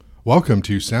Welcome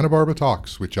to Santa Barbara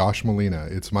Talks with Josh Molina.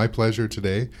 It's my pleasure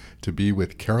today to be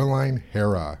with Caroline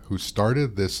Hara, who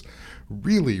started this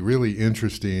really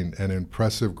interesting and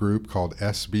impressive group called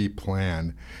SB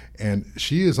Plan. And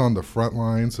she is on the front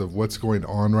lines of what's going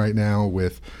on right now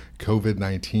with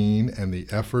COVID-19 and the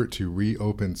effort to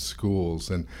reopen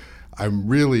schools. And I'm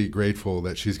really grateful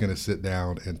that she's going to sit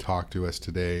down and talk to us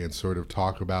today and sort of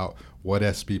talk about what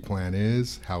SB Plan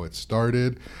is, how it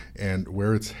started, and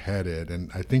where it's headed.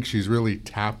 And I think she's really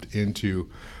tapped into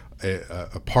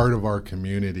a part of our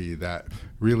community that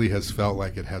really has felt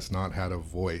like it has not had a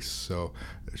voice. So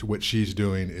what she's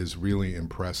doing is really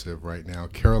impressive right now.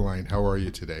 Caroline, how are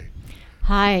you today?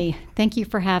 Hi, thank you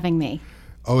for having me.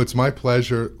 Oh, it's my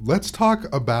pleasure. Let's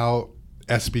talk about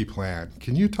SB Plan.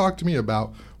 Can you talk to me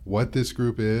about what this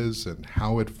group is and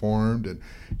how it formed, and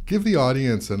give the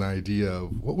audience an idea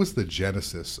of what was the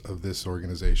genesis of this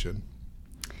organization?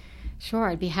 Sure,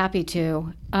 I'd be happy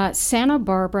to. Santa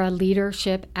Barbara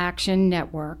Leadership Action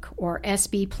Network, or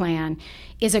SB Plan,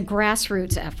 is a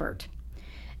grassroots effort.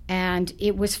 And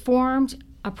it was formed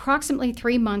approximately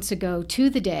 3 months ago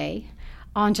to the day,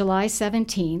 on July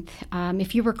 17th.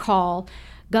 If you recall,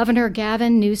 Governor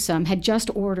Gavin Newsom had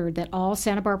just ordered that all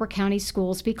Santa Barbara County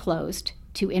schools be closed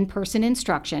to in-person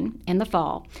instruction in the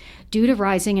fall due to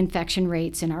rising infection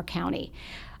rates in our county.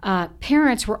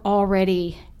 Parents were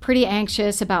already pretty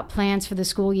anxious about plans for the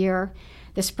school year.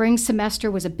 The spring semester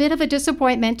was a bit of a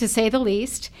disappointment, to say the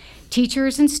least.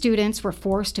 Teachers and students were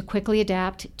forced to quickly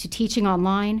adapt to teaching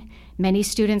online. Many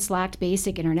students lacked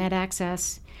basic internet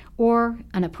access or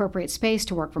an appropriate space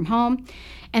to work from home.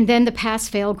 And then the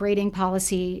pass-fail grading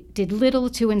policy did little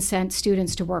to incent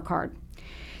students to work hard.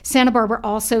 Santa Barbara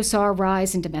also saw a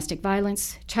rise in domestic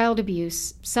violence, child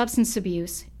abuse, substance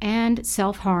abuse, and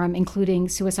self-harm, including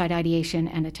suicide ideation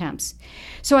and attempts.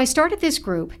 So I started this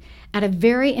group at a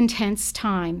very intense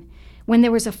time when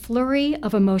there was a flurry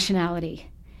of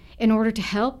emotionality in order to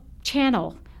help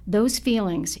channel those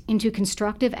feelings into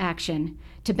constructive action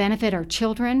to benefit our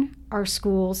children, our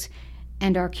schools,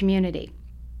 and our community.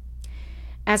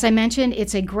 As I mentioned,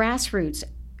 it's a grassroots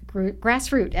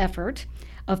effort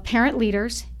of parent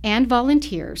leaders and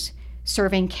volunteers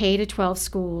serving K-12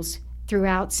 schools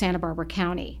throughout Santa Barbara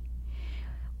County.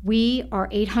 We are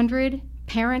 800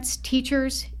 parents,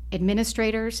 teachers,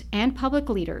 administrators, and public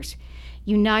leaders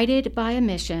united by a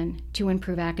mission to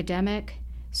improve academic,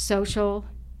 social,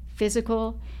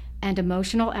 physical, and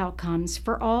emotional outcomes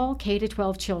for all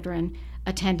K-12 children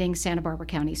attending Santa Barbara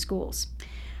County schools.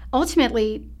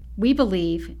 Ultimately, we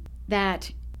believe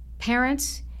that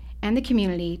parents and the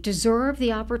community deserve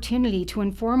the opportunity to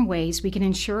inform ways we can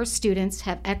ensure students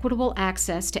have equitable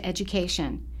access to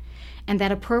education and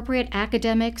that appropriate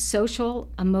academic, social,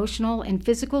 emotional, and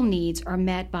physical needs are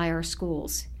met by our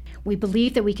schools. We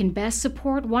believe that we can best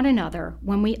support one another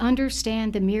when we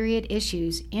understand the myriad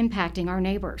issues impacting our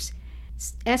neighbors.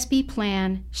 SB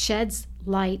Plan sheds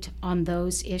light on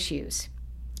those issues.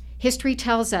 History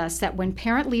tells us that when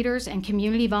parent leaders and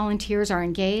community volunteers are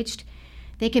engaged,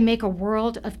 they can make a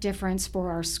world of difference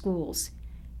for our schools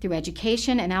through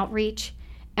education and outreach,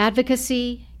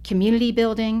 advocacy, community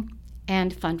building,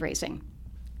 and fundraising.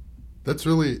 That's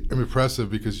really impressive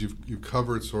because you've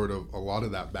covered sort of a lot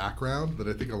of that background that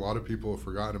I think a lot of people have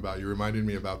forgotten about. You reminded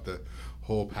me about the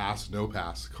whole pass, no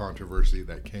pass controversy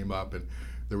that came up, and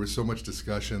there was so much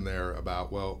discussion there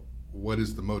about, well, what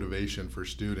is the motivation for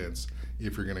students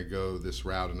if you're going to go this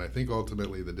route? And I think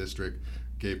ultimately the district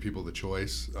gave people the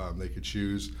choice. They could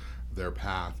choose their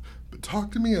path. But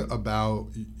talk to me about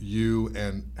you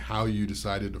and how you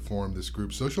decided to form this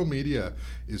group. Social media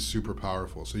is super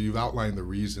powerful. So you've outlined the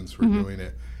reasons for doing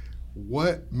it.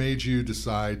 What made you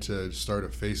decide to start a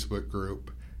Facebook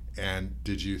group? And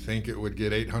did you think it would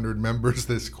get 800 members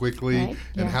this quickly? Right,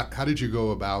 yeah. And how did you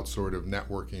go about sort of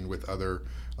networking with other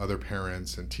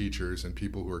parents and teachers and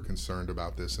people who are concerned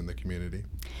about this in the community?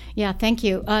 Yeah, thank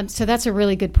you. So that's a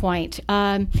really good point.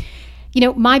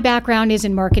 My background is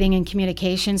in marketing and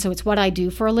communication, so it's what I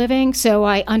do for a living. So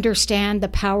I understand the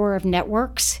power of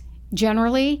networks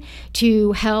generally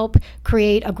to help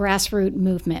create a grassroots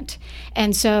movement.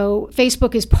 And so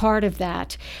Facebook is part of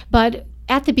that. But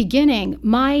at the beginning,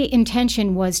 my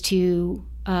intention was to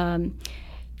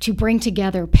bring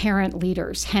together parent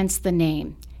leaders, hence the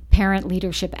name, Parent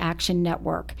Leadership Action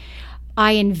Network.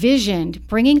 I envisioned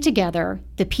bringing together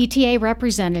the PTA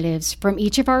representatives from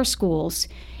each of our schools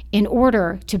in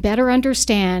order to better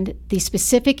understand the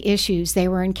specific issues they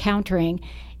were encountering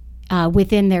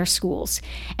within their schools.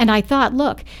 And I thought,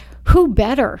 look, who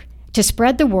better to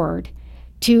spread the word,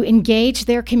 to engage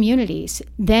their communities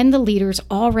than the leaders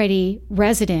already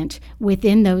resident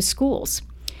within those schools?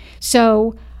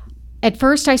 So at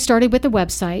first I started with the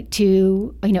website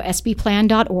to,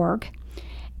 sbplan.org.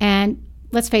 And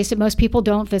let's face it, most people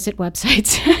don't visit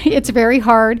websites. It's very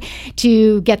hard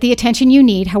to get the attention you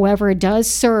need. However, it does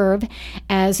serve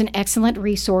as an excellent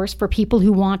resource for people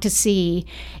who want to see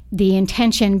the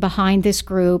intention behind this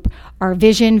group, our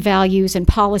vision, values, and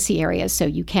policy areas. So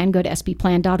you can go to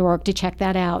sbplan.org to check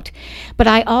that out. But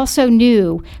I also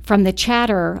knew from the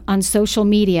chatter on social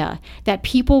media that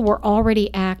people were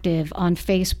already active on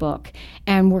Facebook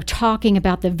and were talking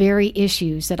about the very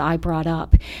issues that I brought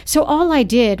up. So all I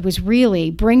did was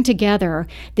really bring together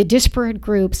the disparate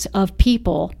groups of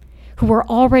people who were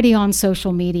already on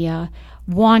social media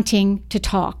wanting to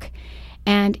talk.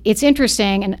 And it's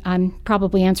interesting, and I'm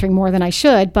probably answering more than I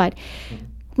should, but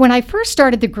when I first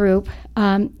started the group,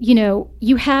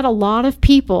 you had a lot of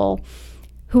people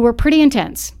who were pretty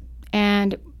intense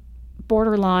and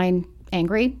borderline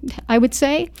angry, I would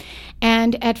say.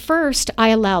 And at first, I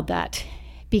allowed that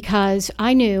because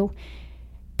I knew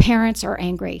parents are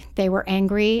angry. They were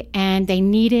angry, and they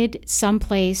needed some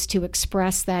place to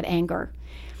express that anger.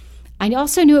 I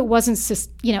also knew it wasn't,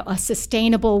 a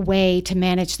sustainable way to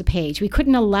manage the page. We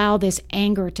couldn't allow this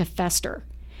anger to fester.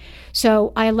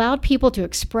 So I allowed people to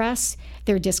express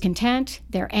their discontent,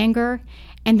 their anger,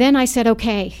 and then I said,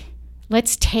 okay,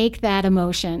 let's take that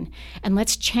emotion and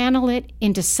let's channel it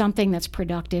into something that's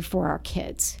productive for our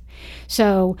kids.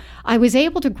 So I was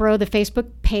able to grow the Facebook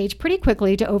page pretty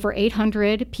quickly to over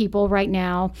 800 people right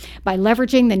now by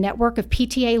leveraging the network of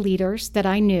PTA leaders that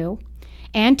I knew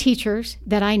and teachers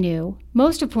that I knew,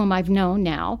 most of whom I've known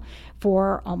now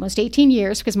for almost 18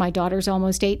 years because my daughter's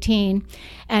almost 18,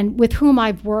 and with whom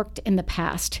I've worked in the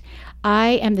past.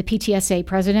 I am the PTSA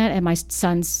president at my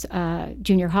son's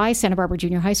junior high, Santa Barbara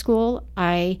Junior High School.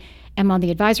 I am on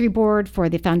the advisory board for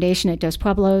the foundation at Dos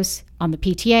Pueblos on the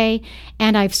PTA,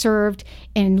 and I've served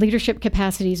in leadership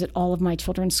capacities at all of my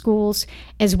children's schools,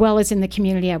 as well as in the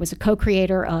community. I was a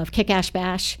co-creator of Kick Ash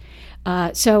Bash.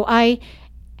 So I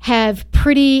have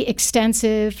pretty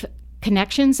extensive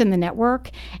connections in the network,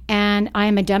 and I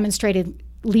am a demonstrated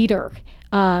leader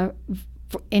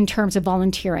in terms of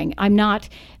volunteering. I'm not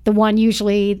the one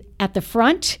usually at the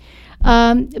front,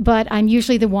 but I'm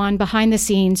usually the one behind the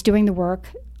scenes doing the work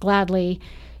gladly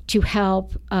to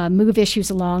help move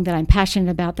issues along that I'm passionate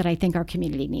about that I think our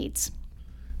community needs.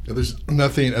 Yeah, there's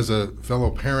nothing, as a fellow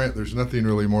parent, there's nothing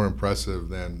really more impressive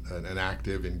than an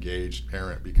active, engaged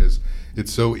parent, because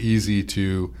it's so easy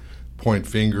to point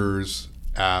fingers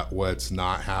at what's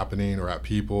not happening or at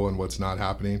people and what's not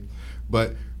happening.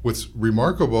 But what's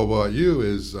remarkable about you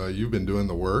is you've been doing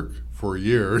the work for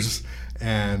years,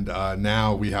 and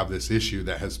now we have this issue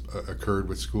that has occurred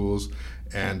with schools,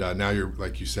 and now you're,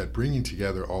 like you said, bringing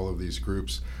together all of these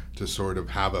groups to sort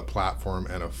of have a platform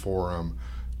and a forum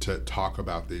to talk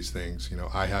about these things.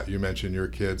 You mentioned your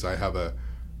kids. I have a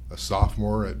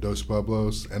sophomore at Dos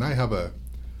Pueblos, and I have a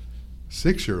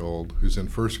 6-year-old who's in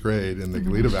first grade in the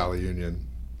Goleta Valley Union,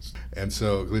 and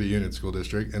so Goleta Union School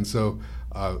District. And so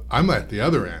I'm at the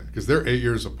other end because they're 8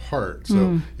 years apart.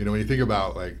 So when you think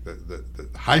about like the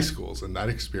high schools and that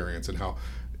experience and how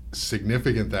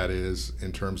significant that is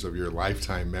in terms of your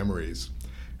lifetime memories.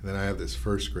 And then I have this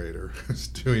first grader who's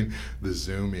doing the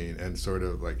Zooming, and sort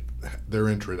of like their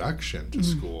introduction to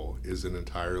school is an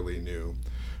entirely new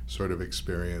sort of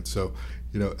experience. So,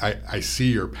 I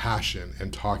see your passion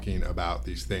in talking about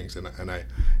these things, and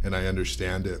I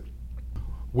understand it.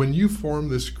 When you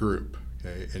formed this group,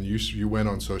 okay, and you went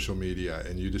on social media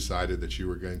and you decided that you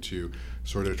were going to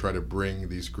sort of try to bring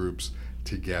these groups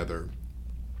together,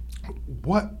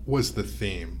 what was the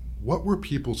theme? What were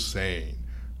people saying?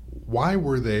 Why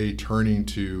were they turning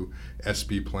to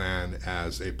SB Plan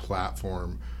as a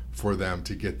platform for them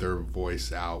to get their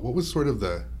voice out? What was sort of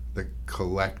the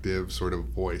collective sort of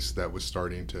voice that was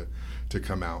starting to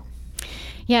come out?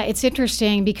 Yeah, it's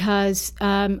interesting because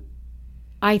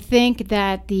I think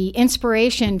that the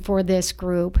inspiration for this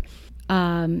group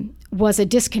was a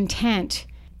discontent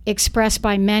expressed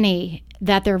by many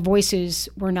that their voices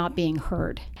were not being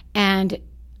heard. And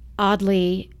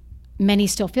oddly, many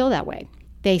still feel that way.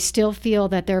 They still feel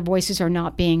that their voices are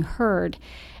not being heard.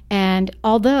 And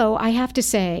although I have to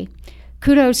say,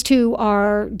 kudos to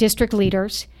our district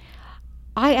leaders,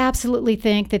 I absolutely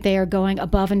think that they are going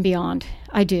above and beyond.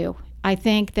 I do. I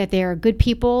think that they are good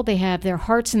people. They have their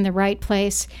hearts in the right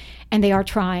place, and they are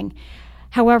trying.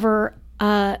 However,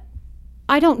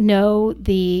 I don't know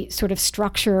the sort of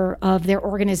structure of their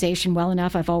organization well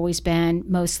enough. I've always been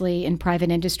mostly in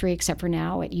private industry, except for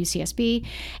now at UCSB.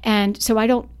 And so I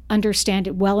don't understand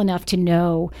it well enough to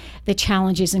know the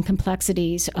challenges and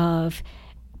complexities of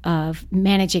of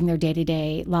managing their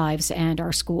day-to-day lives and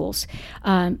our schools.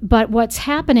 But what's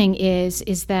happening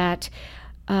is that,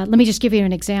 let me just give you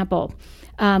an example.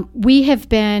 We have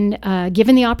been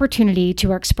given the opportunity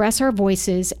to express our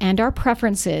voices and our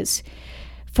preferences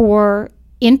for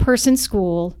in-person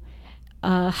school,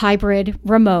 hybrid,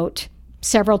 remote,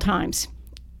 several times.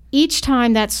 Each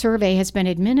time that survey has been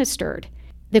administered,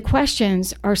 the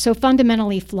questions are so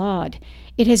fundamentally flawed.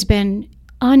 We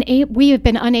have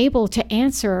been unable to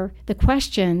answer the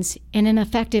questions in an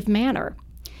effective manner.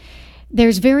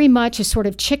 There's very much a sort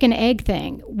of chicken egg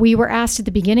thing. We were asked at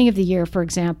the beginning of the year, for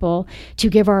example, to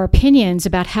give our opinions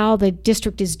about how the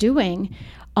district is doing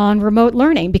on remote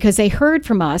learning, because they heard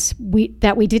from us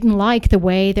that we didn't like the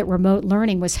way that remote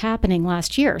learning was happening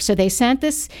last year. So they sent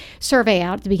this survey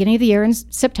out at the beginning of the year in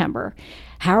September.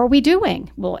 How are we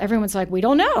doing? Well, everyone's like, we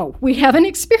don't know. We haven't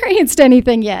experienced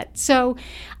anything yet. So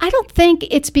I don't think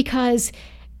it's because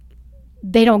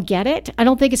they don't get it. I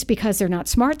don't think it's because they're not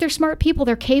smart. They're smart people.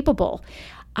 They're capable.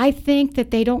 I think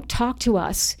that they don't talk to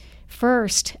us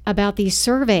first about these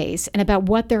surveys and about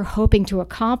what they're hoping to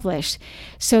accomplish.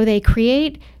 So they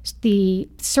create the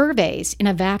surveys in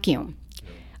a vacuum.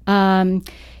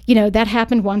 That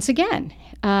happened once again.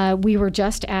 We were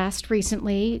just asked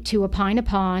recently to opine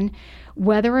upon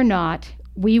whether or not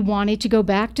we wanted to go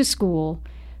back to school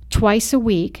twice a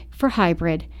week for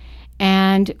hybrid,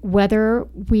 and whether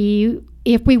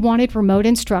if we wanted remote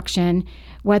instruction,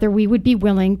 whether we would be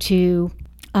willing to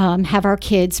have our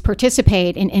kids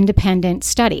participate in independent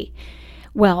study.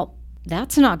 Well,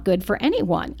 that's not good for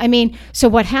anyone. So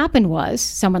what happened was,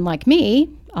 someone like me,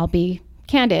 I'll be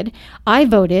candid, I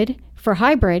voted for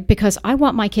hybrid because I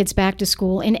want my kids back to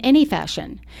school in any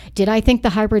fashion. Did I think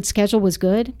the hybrid schedule was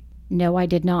good? No, I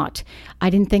did not. I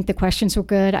didn't think the questions were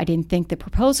good. I didn't think the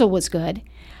proposal was good.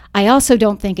 I also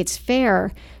don't think it's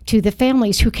fair to the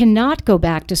families who cannot go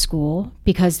back to school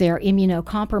because they're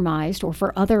immunocompromised or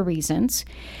for other reasons,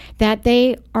 that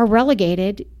they are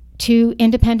relegated to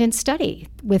independent study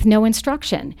with no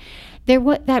instruction.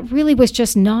 That really was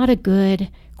just not a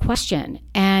good question.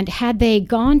 And had they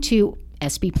gone to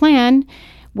SB Plan,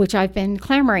 which I've been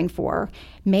clamoring for,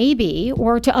 maybe,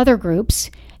 or to other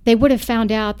groups, they would have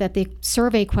found out that the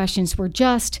survey questions were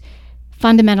just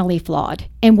fundamentally flawed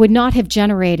and would not have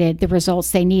generated the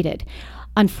results they needed.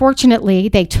 Unfortunately,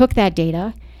 they took that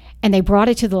data and they brought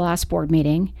it to the last board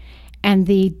meeting, and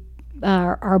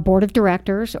our board of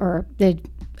directors, or the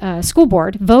school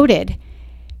board, voted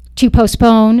to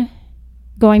postpone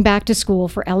going back to school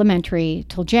for elementary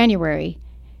till January,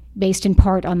 based in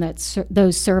part on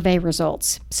those survey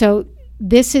results. So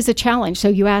this is a challenge. So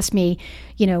you asked me,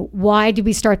 why did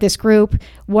we start this group?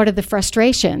 What are the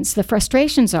frustrations? The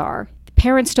frustrations are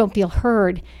parents don't feel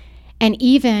heard, and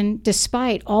even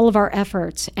despite all of our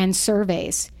efforts and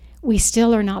surveys, we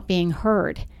still are not being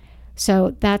heard.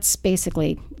 So that's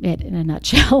basically it in a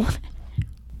nutshell.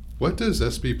 What does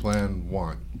SB Plan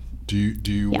want? Do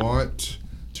you want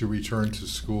to return to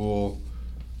school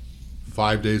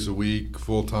 5 days a week,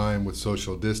 full-time with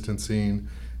social distancing?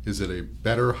 Is it a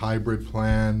better hybrid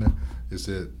plan? Is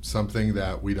it something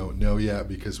that we don't know yet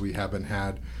because we haven't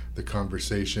had the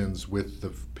conversations with the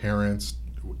parents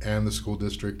and the school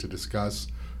district to discuss?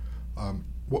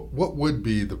 What would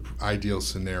be the ideal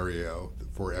scenario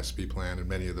for SB Plan and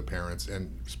many of the parents,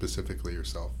 and specifically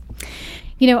yourself?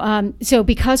 So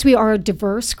because we are a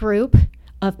diverse group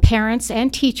of parents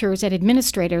and teachers and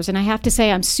administrators, and I have to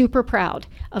say I'm super proud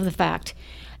of the fact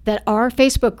that our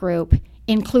Facebook group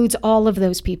includes all of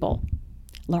those people.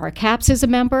 Laura Capps is a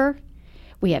member.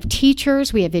 We have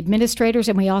teachers, we have administrators,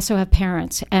 and we also have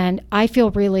parents. And I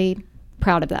feel really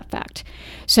proud of that fact.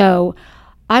 So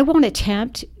I won't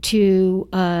attempt to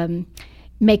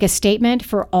make a statement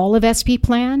for all of SB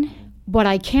Plan. What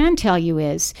I can tell you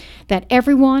is that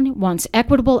everyone wants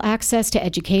equitable access to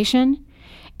education.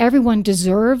 Everyone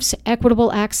deserves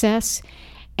equitable access,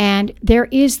 and there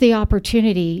is the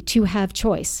opportunity to have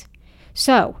choice.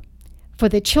 So for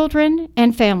the children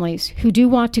and families who do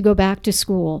want to go back to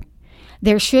school,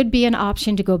 there should be an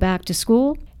option to go back to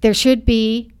school. There should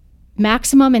be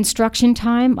maximum instruction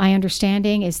time. My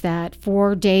understanding is that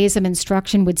 4 days of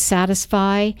instruction would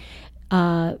satisfy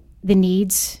the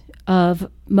needs of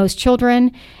most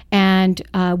children, and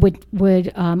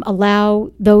would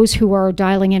allow those who are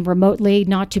dialing in remotely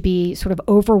not to be sort of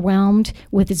overwhelmed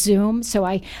with Zoom. So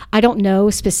I don't know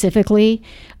specifically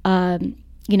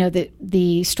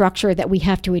the structure that we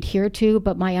have to adhere to,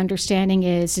 but my understanding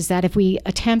is that if we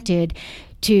attempted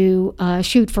to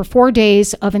shoot for 4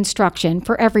 days of instruction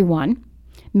for everyone,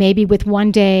 maybe with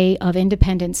 1 day of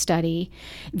independent study,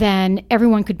 then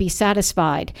everyone could be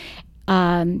satisfied.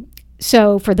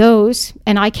 So for those,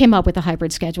 and I came up with a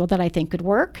hybrid schedule that I think could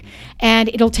work, and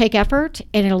it'll take effort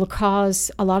and it'll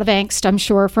cause a lot of angst, I'm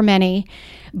sure, for many,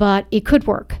 but it could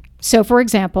work. So for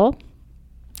example,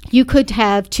 you could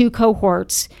have 2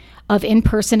 cohorts of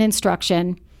in-person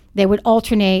instruction. They would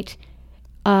alternate,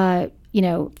 4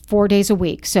 days a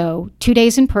week. So 2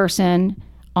 days in person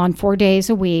on 4 days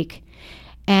a week.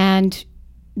 And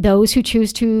those who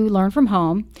choose to learn from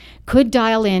home could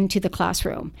dial into the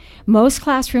classroom. Most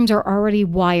classrooms are already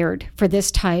wired for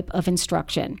this type of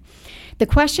instruction. The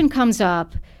question comes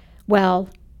up, well,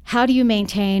 how do you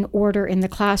maintain order in the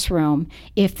classroom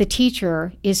if the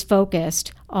teacher is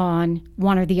focused on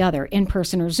one or the other, in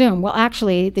person or Zoom? Well,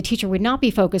 actually, the teacher would not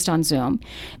be focused on Zoom.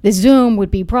 The Zoom would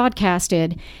be broadcast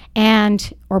and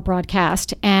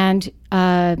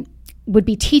would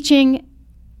be teaching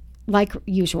like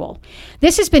usual.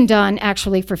 This has been done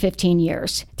actually for 15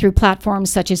 years through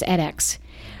platforms such as edX.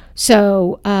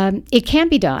 So it can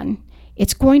be done.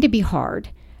 It's going to be hard.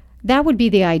 That would be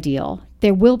the ideal.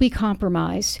 There will be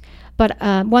compromise. But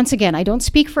once again, I don't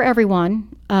speak for everyone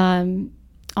on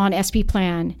SB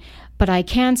Plan, but I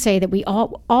can say that we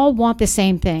all want the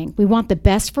same thing. We want the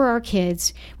best for our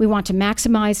kids. We want to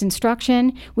maximize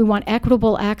instruction. We want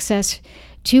equitable access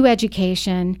to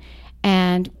education.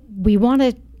 And we want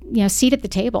to seat at the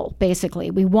table,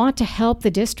 basically. We want to help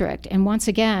the district. And once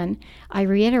again, I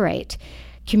reiterate,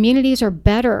 communities are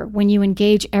better when you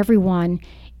engage everyone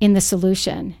in the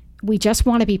solution. We just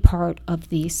want to be part of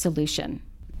the solution.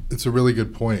 It's a really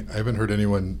good point. I haven't heard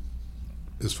anyone,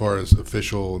 as far as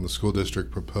official in the school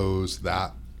district, propose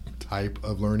that type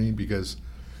of learning, because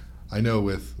I know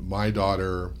with my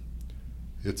daughter,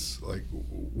 it's like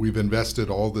we've invested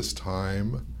all this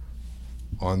time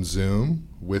on Zoom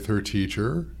with her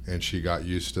teacher, and she got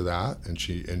used to that, and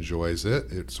she enjoys it.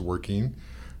 It's working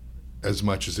as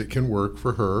much as it can work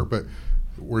for her, but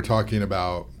we're talking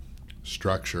about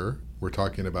structure, we're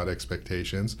talking about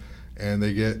expectations, and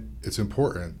it's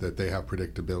important that they have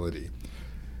predictability.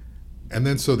 And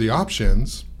then so the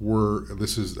options were,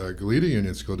 this is Goleta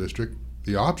Union School District,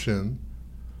 the option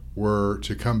were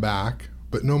to come back,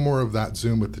 but no more of that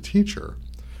Zoom with the teacher.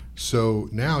 So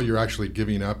now you're actually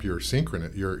giving up your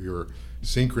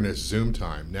synchronous Zoom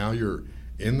time. Now you're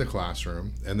in the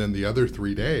classroom, and then the other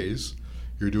 3 days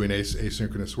you're doing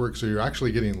asynchronous work. So you're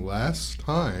actually getting less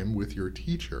time with your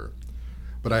teacher.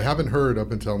 But I haven't heard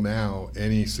up until now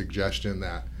any suggestion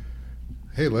that,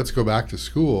 hey, let's go back to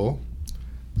school,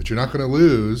 but you're not going to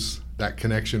lose that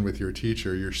connection with your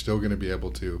teacher. You're still going to be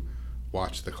able to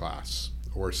watch the class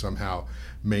or somehow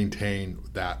maintain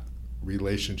that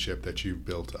relationship that you've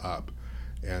built up.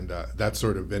 And that's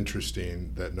sort of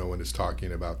interesting that no one is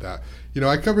talking about that.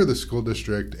 I cover the school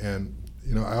district, and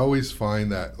I always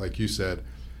find that, like you said,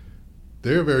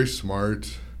 they're very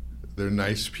smart, they're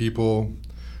nice people,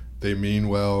 they mean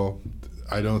well.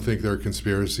 I don't think there are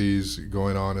conspiracies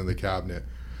going on in the cabinet,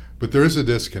 but there is a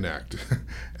disconnect.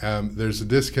 There's a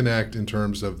disconnect in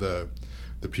terms of the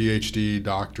PhD,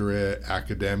 doctorate,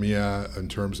 academia, in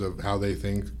terms of how they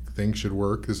think things should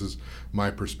work. This is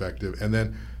my perspective. And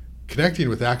then connecting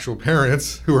with actual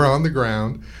parents who are on the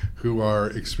ground, who are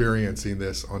experiencing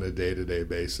this on a day-to-day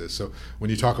basis. So when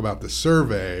you talk about the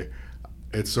survey,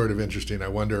 it's sort of interesting. I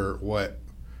wonder what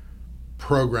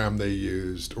program they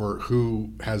used or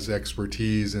who has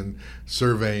expertise in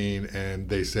surveying, and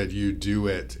they said you do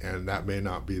it, and that may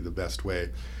not be the best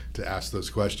way to ask those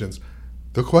questions.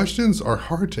 The questions are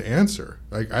hard to answer.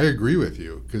 Like, I agree with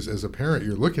you, because as a parent,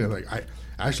 you're looking at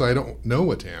I don't know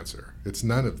what to answer. It's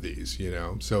none of these,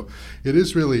 So it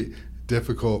is really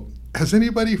difficult. Has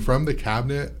anybody from the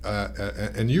cabinet,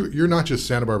 and you're not just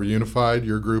Santa Barbara Unified,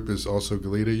 your group is also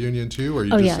Goleta Union too, or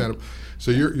you just yeah. So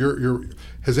you're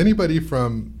has anybody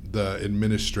from the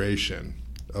administration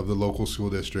of the local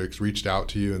school districts reached out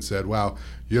to you and said, wow,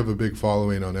 you have a big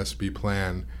following on SB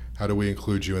Plan, how do we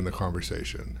include you in the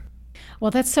conversation? Well,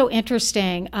 that's so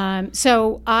interesting.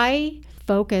 So I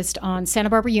focused on Santa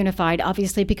Barbara Unified,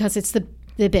 obviously, because it's the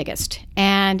biggest,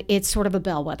 and it's sort of a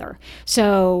bellwether.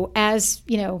 So as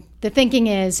the thinking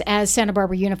is, as Santa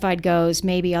Barbara Unified goes,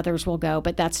 maybe others will go,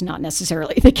 but that's not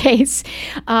necessarily the case.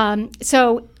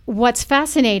 So what's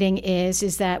fascinating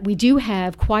is that we do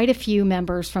have quite a few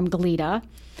members from Goleta,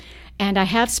 and I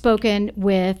have spoken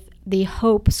with the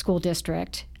Hope School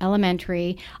District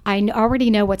Elementary. I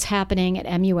already know what's happening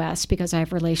at MUS because I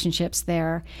have relationships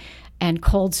there, and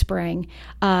Cold Spring.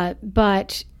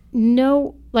 But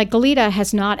no, Goleta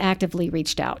has not actively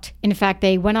reached out. In fact,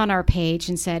 they went on our page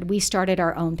and said, we started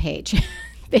our own page,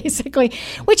 basically,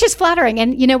 which is flattering.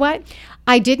 And you know what?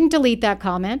 I didn't delete that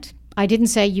comment. I didn't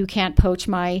say you can't poach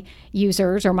my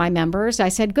users or my members. I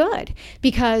said good,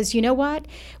 because you know what?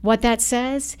 What that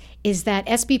says is that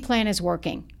SB Plan is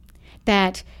working,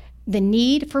 that the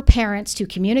need for parents to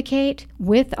communicate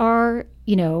with our,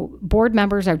 board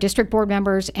members, our district board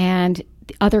members, and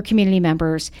other community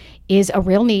members is a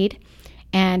real need,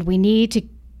 and we need to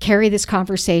carry this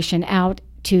conversation out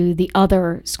to the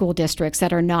other school districts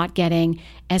that are not getting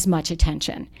as much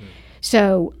attention.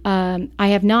 So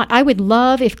I would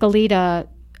love if Goleta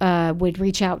would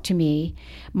reach out to me.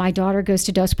 My daughter goes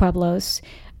to Dos Pueblos.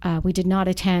 We did not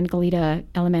attend Goleta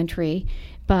Elementary,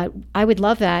 but I would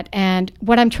love that. And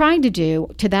what I'm trying to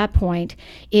do to that point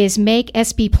is make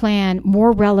SB Plan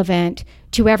more relevant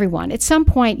to everyone. At some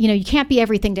point, you can't be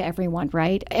everything to everyone,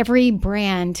 right? Every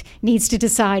brand needs to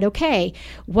decide, okay,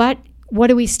 what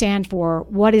do we stand for?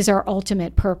 What is our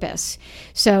ultimate purpose?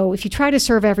 So if you try to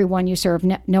serve everyone, you serve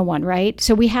no one, right?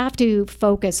 So we have to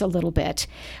focus a little bit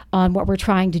on what we're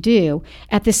trying to do.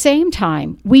 At the same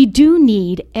time, we do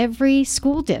need every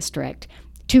school district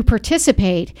to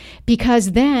participate,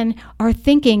 because then our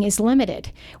thinking is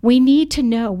limited. We need to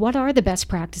know what are the best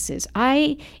practices.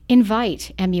 I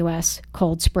invite MUS,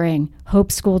 Cold Spring, Hope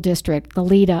School District,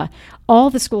 Goleta, all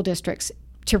the school districts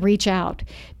to reach out,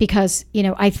 because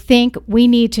I think we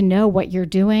need to know what you're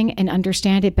doing and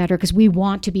understand it better, because we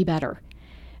want to be better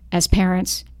as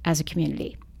parents, as a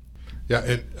community. Yeah,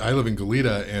 and I live in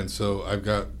Goleta, and so I've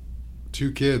got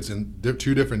 2 kids in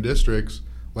 2 different districts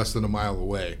less than a mile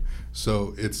away.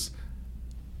 So it's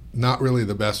not really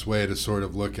the best way to sort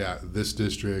of look at this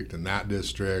district and that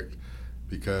district,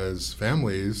 because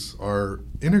families are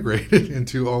integrated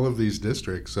into all of these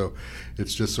districts. So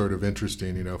it's just sort of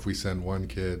interesting, if we send one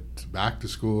kid back to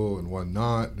school and one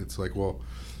not, it's like, well,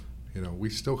 we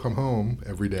still come home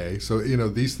every day. So,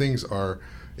 these things are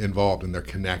involved and they're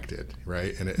connected,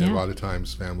 right? And a lot of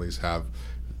times families have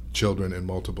children in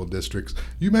multiple districts.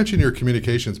 You mentioned your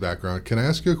communications background. Can I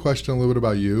ask you a question a little bit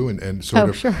about you and sort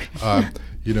of, sure.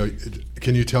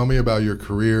 Can you tell me about your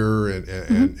career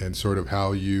and sort of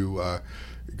how you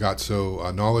got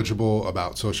so knowledgeable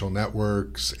about social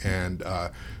networks, and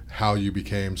how you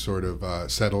became sort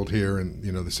of settled here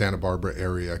in the Santa Barbara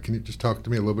area? Can you just talk to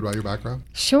me a little bit about your background?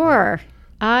 Sure.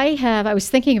 I was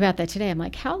thinking about that today. I'm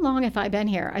like, how long have I been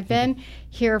here? I've been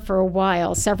here for a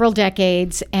while, several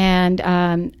decades, and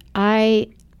I'm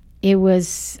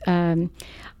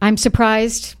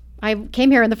surprised I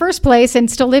came here in the first place and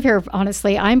still live here,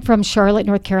 honestly. I'm from Charlotte,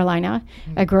 North Carolina.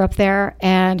 I grew up there,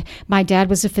 and my dad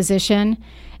was a physician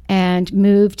and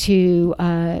moved to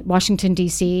Washington,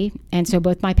 D.C., and so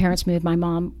both my parents moved. My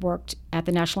mom worked at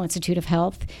the National Institute of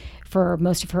Health for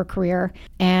most of her career,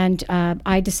 and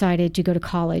I decided to go to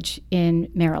college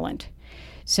in Maryland.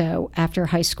 So after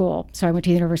high school, I went to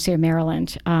the University of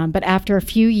Maryland. But after a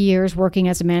few years working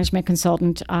as a management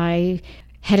consultant, I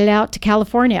headed out to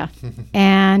California,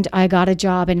 and I got a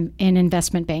job in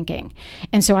investment banking.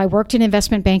 And so I worked in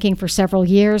investment banking for several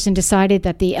years and decided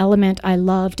that the element I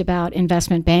loved about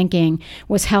investment banking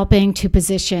was helping to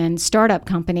position startup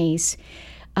companies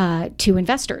to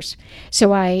investors. So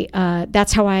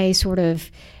that's how I sort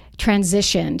of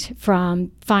transitioned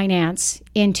from finance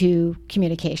into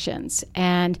communications.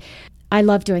 And I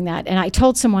love doing that. And I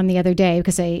told someone the other day,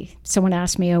 because someone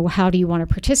asked me, oh, how do you want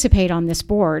to participate on this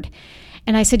board?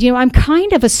 And I said, I'm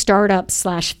kind of a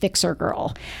startup/fixer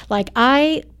girl. Like,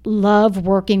 I love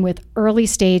working with early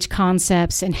stage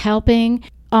concepts and helping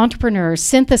entrepreneurs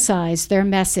synthesize their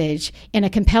message in a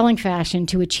compelling fashion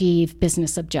to achieve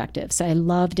business objectives. I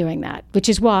love doing that, which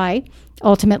is why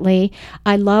ultimately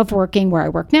I love working where I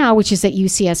work now, which is at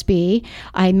UCSB.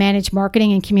 I manage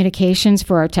marketing and communications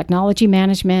for our technology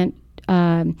management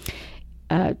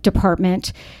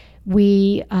department.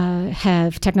 We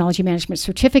have technology management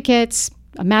certificates,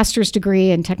 a master's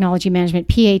degree in technology management,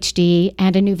 PhD,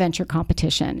 and a new venture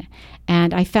competition.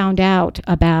 And I found out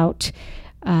about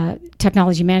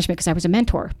technology management because I was a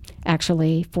mentor,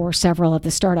 actually, for several of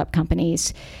the startup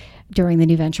companies during the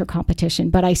new venture competition.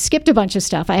 But I skipped a bunch of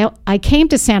stuff. I came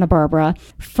to Santa Barbara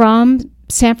from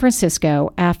San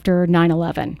Francisco after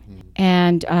 9/11.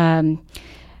 And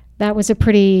that was a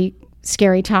pretty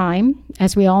scary time,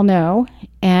 as we all know.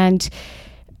 And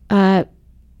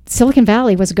Silicon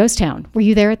Valley was a ghost town. Were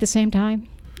you there at the same time?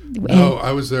 No,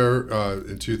 I was there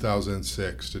in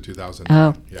 2006 to 2009.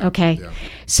 Oh, yeah, okay. Yeah.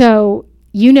 So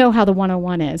you know how the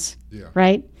 101 is,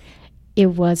 right? It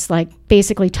was like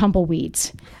basically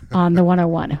tumbleweeds on the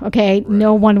 101, okay? Right.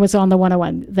 No one was on the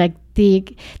 101. Like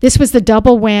this was the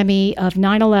double whammy of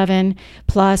 9/11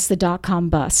 plus the dot-com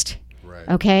bust, right.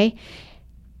 Okay?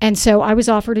 And so I was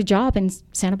offered a job in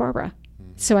Santa Barbara.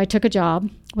 So I took a job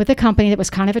with a company that was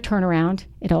kind of a turnaround.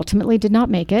 It ultimately did not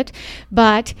make it,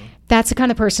 but that's the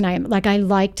kind of person I am. Like, I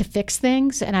like to fix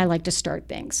things and I like to start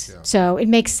things. Yeah. So it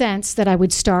makes sense that I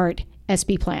would start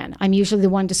SB Plan. I'm usually the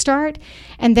one to start,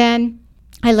 and then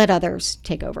I let others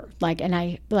take over.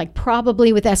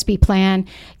 Probably with SB Plan,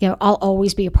 I'll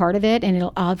always be a part of it, and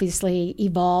it'll obviously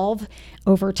evolve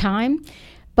over time.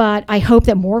 But I hope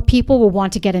that more people will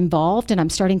want to get involved, and I'm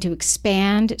starting to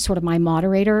expand sort of my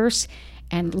moderators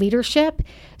and leadership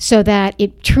so that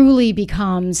it truly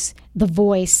becomes the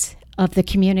voice of the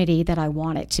community that I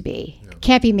want it to be. Yeah. It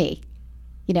can't be me,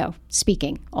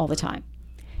 speaking all the time.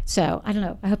 So I don't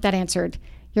know. I hope that answered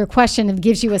your question and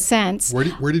gives you a sense.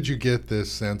 Where did you get this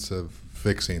sense of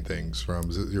fixing things from?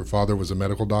 Is it your father was a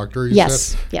medical doctor, yes,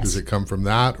 said? Yes. Does it come from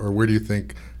that, or where do you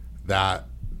think that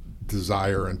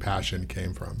desire and passion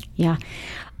came from? Yeah.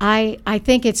 I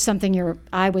think it's something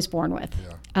I was born with.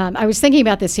 Yeah. I was thinking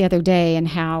about this the other day, and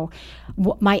how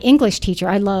my English teacher,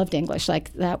 I loved English,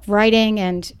 like that writing,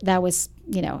 and that was,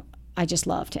 I just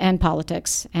loved, and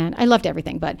politics, and I loved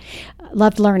everything, but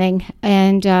loved learning.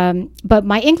 And but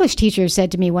my English teacher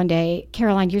said to me one day,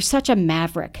 "Caroline, you're such a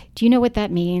maverick. Do you know what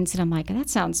that means?" And I'm like, that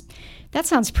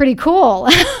sounds pretty cool.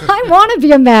 I want to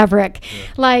be a maverick.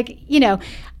 Yeah.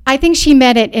 I think she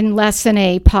meant it in less than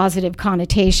a positive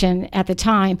connotation at the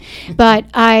time, but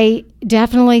I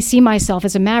definitely see myself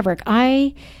as a maverick.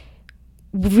 I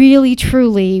really,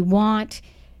 truly want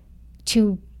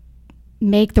to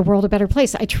make the world a better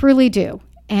place. I truly do.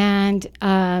 And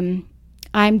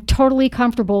I'm totally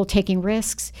comfortable taking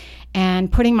risks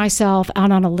and putting myself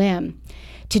out on a limb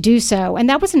to do so. And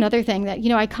that was another thing that,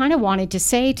 I kind of wanted to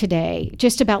say today,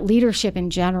 just about leadership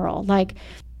in general.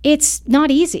 It's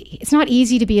not easy. It's not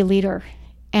easy to be a leader.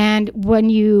 And when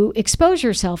you expose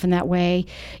yourself in that way,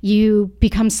 you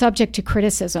become subject to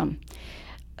criticism,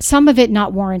 some of it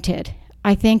not warranted.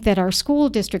 I think that our school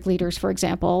district leaders, for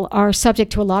example, are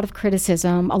subject to a lot of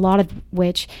criticism, a lot of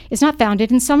which is not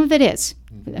founded, and some of it is.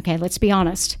 Okay, let's be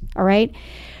honest, all right?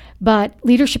 But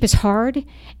leadership is hard,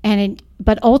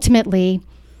 but ultimately,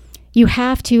 you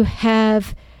have to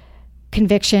have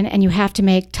conviction and you have to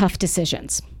make tough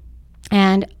decisions.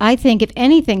 And I think, if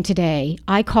anything today,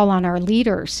 I call on our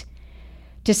leaders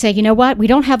to say, you know what, we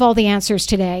don't have all the answers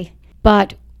today,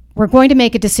 but we're going to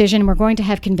make a decision. We're going to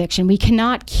have conviction. We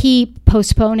cannot keep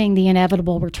postponing the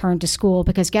inevitable return to school,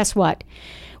 because guess what?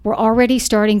 We're already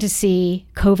starting to see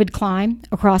COVID climb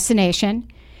across the nation.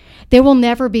 There will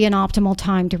never be an optimal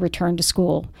time to return to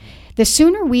school. The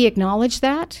sooner we acknowledge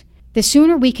that, the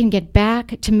sooner we can get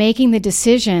back to making the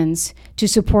decisions to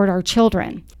support our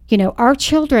children. Our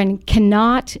children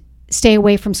cannot stay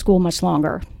away from school much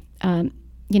longer. I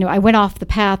went off the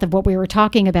path of what we were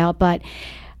talking about, but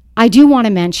I do want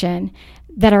to mention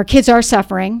that our kids are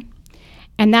suffering,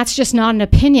 and that's just not an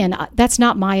opinion. That's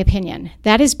not my opinion.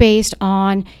 That is based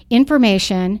on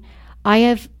information I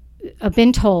have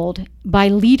been told by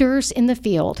leaders in the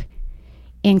field,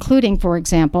 including, for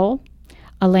example,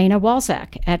 Elena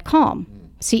Walczak at Calm,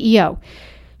 CEO.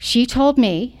 She told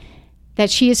me that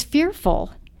she is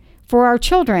fearful for our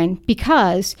children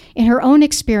because, in her own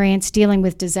experience dealing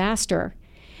with disaster,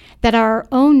 that our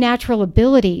own natural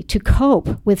ability to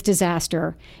cope with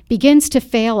disaster begins to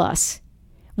fail us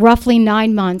roughly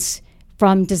 9 months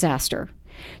from disaster.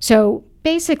 So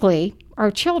basically, our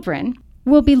children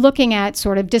will be looking at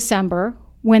sort of December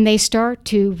when they start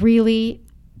to really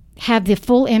have the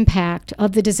full impact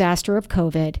of the disaster of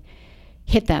COVID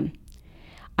hit them.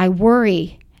 I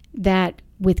worry that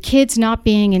with kids not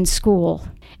being in school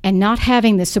and not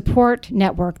having the support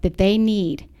network that they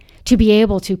need to be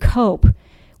able to cope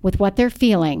with what they're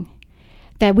feeling,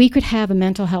 that we could have a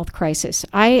mental health crisis.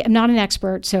 I am not an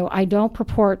expert, so I don't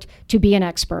purport to be an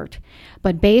expert.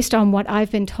 But based on what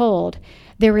I've been told,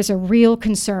 there is a real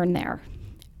concern there.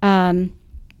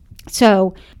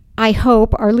 So I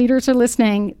hope our leaders are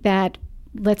listening, that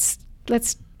let's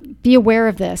be aware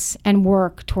of this and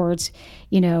work towards,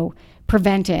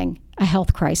 preventing a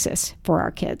health crisis for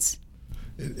our kids.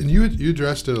 And you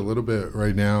addressed it a little bit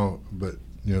right now, but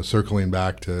circling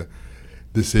back to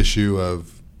this issue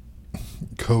of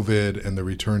COVID and the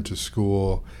return to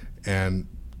school and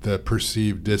the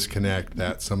perceived disconnect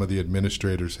that some of the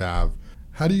administrators have.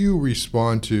 How do you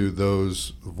respond to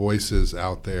those voices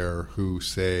out there who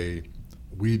say,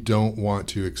 we don't want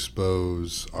to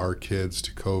expose our kids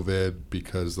to COVID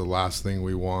because the last thing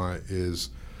we want is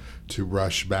to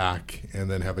rush back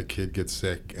and then have a kid get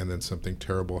sick and then something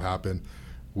terrible happen?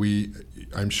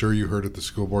 I'm sure you heard at the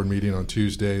school board meeting on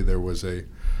Tuesday, there was a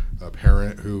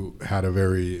parent who had a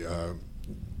very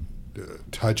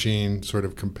touching, sort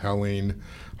of compelling,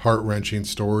 heart-wrenching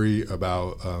story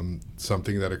about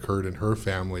something that occurred in her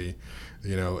family,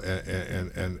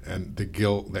 and the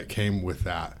guilt that came with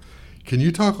that. Can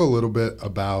you talk a little bit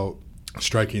about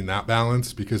striking that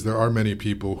balance? Because there are many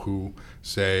people who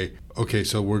say, okay,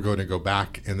 so we're going to go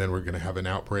back and then we're going to have an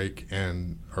outbreak,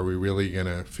 and are we really going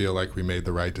to feel like we made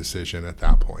the right decision at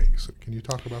that point? So can you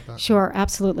talk about that? Sure,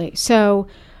 absolutely. So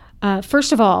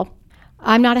first of all,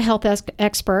 I'm not a health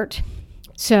expert,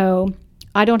 so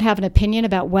I don't have an opinion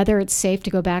about whether it's safe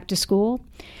to go back to school.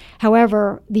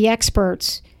 However, the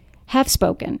experts have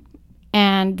spoken,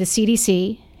 and the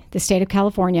CDC, the state of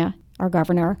California, our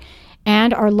governor,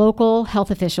 and our local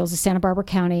health officials, the Santa Barbara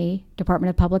County Department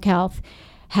of Public Health,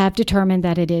 have determined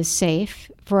that it is safe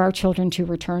for our children to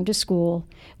return to school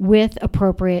with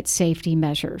appropriate safety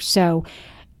measures. So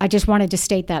I just wanted to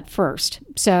state that first.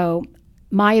 So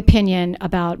my opinion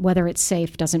about whether it's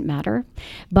safe doesn't matter,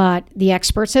 but the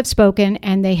experts have spoken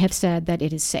and they have said that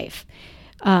it is safe.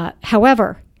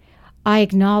 However, I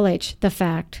acknowledge the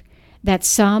fact that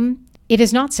it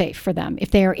is not safe for them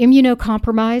if they are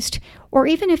immunocompromised, or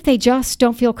even if they just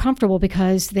don't feel comfortable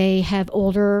because they have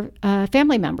older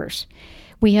family members.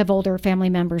 We have older family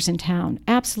members in town.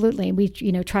 Absolutely, we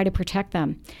try to protect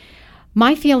them.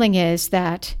 My feeling is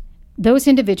that those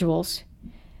individuals,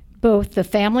 both the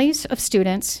families of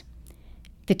students,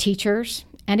 the teachers,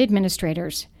 and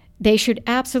administrators, they should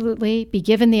absolutely be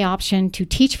given the option to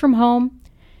teach from home,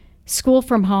 school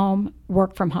from home,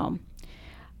 work from home.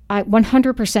 I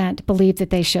 100% believe that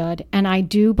they should, and I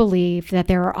do believe that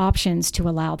there are options to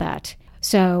allow that.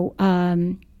 So,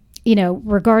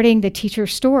 regarding the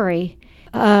teacher's story,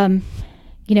 when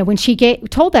she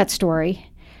told that story,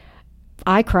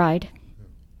 I cried.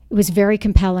 It was very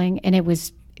compelling, and it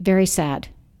was very sad.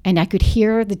 And I could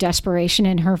hear the desperation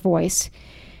in her voice.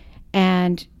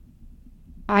 And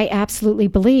I absolutely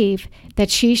believe that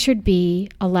she should be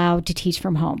allowed to teach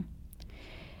from home.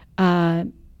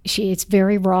 It's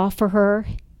very raw for her,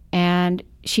 and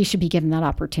she should be given that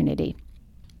opportunity.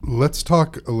 Let's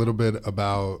talk a little bit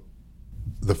about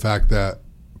the fact that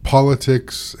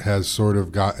politics has sort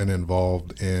of gotten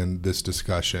involved in this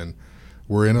discussion.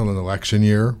 We're in an election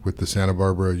year with the Santa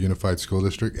Barbara Unified School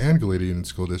District and Goleta Union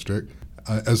School District.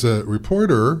 As a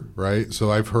reporter, right,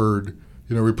 so I've heard,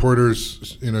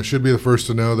 reporters, should be the first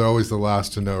to know. They're always the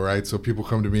last to know, right? So people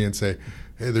come to me and say,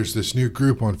 hey, there's this new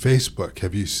group on Facebook.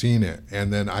 Have you seen it?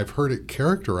 And then I've heard it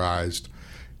characterized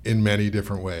in many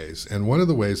different ways. And one of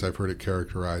the ways I've heard it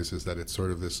characterized is that it's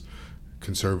sort of this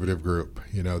conservative group,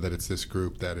 that it's this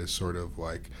group that is sort of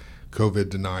like COVID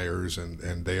deniers,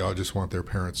 and they all just want their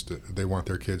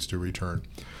kids to return.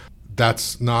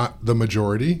 That's not the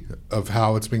majority of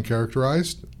how it's been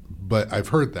characterized, but I've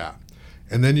heard that.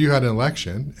 And then you had an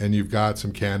election, and you've got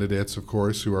some candidates, of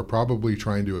course, who are probably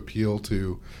trying to appeal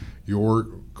to your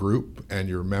group and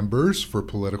your members for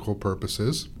political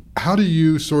purposes. How do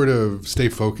you sort of stay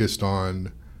focused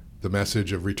on the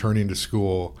message of returning to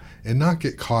school and not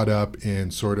get caught up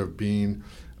in sort of being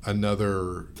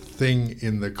another thing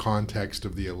in the context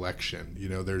of the election?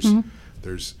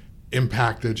 There's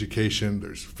impact education,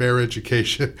 there's fair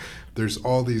education, there's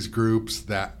all these groups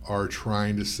that are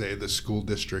trying to say the school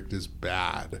district is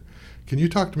bad. Can you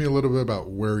talk to me a little bit about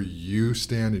where you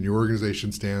stand and your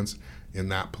organization stands in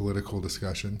that political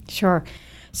discussion? Sure.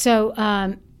 So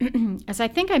as I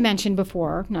think I mentioned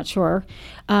before, not sure,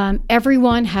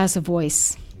 everyone has a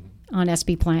voice on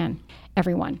SB Plan.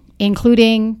 Everyone,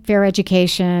 including fair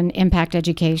education, impact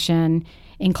education,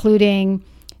 including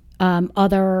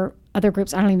other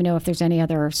groups. I don't even know if there's any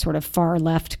other sort of far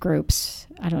left groups.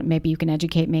 Maybe you can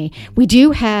educate me. We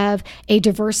do have a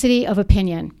diversity of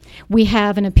opinion. We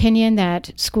have an opinion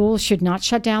that schools should not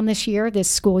shut down this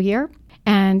school year,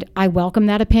 and I welcome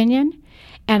that opinion.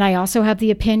 And I also have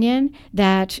the opinion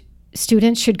that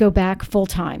students should go back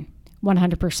full-time,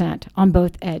 100% on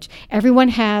both edge. Everyone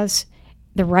has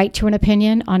the right to an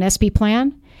opinion on SB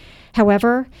Plan.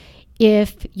 However,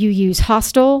 if you use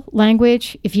hostile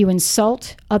language, if you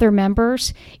insult other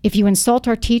members, if you insult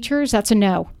our teachers, that's a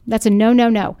no. That's a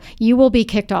no. You will be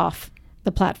kicked off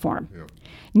the platform.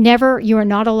 Yeah. You are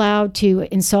not allowed to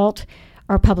insult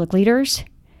our public leaders,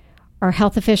 our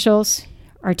health officials,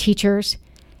 our teachers,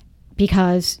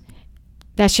 because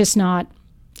it's just not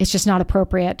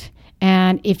appropriate.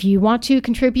 And if you want to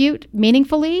contribute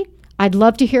meaningfully, I'd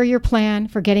love to hear your plan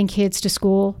for getting kids to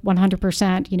school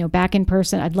 100%, back in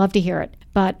person. I'd love to hear it.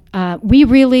 But we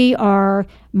really are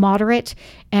moderate,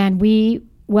 and we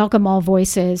welcome all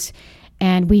voices.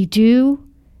 And we do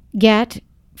get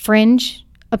fringe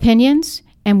opinions,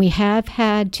 And we have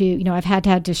had to, I've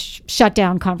had to shut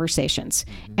down conversations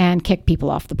and kick people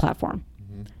off the platform.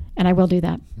 And I will do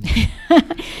that.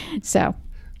 So.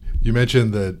 You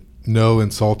mentioned the no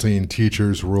insulting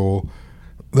teachers rule.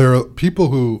 There are people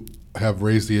who have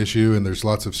raised the issue, and there's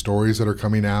lots of stories that are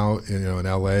coming out, in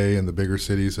LA and the bigger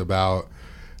cities about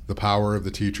the power of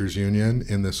the teachers union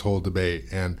in this whole debate.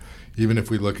 And even if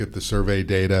we look at the survey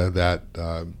data that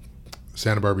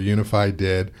Santa Barbara Unified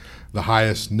did, the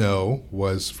highest no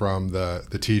was from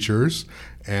the teachers,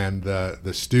 and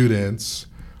the students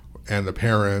and the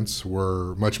parents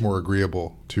were much more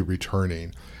agreeable to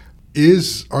returning.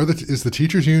 Is the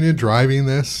teachers union driving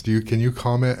this? Can you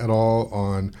comment at all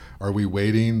on, are we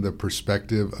weighting the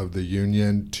perspective of the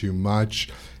union too much?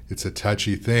 It's a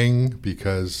touchy thing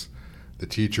because the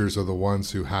teachers are the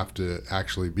ones who have to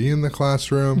actually be in the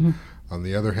classroom. Mm-hmm. On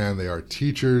the other hand, they are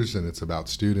teachers, and it's about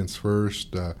students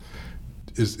first.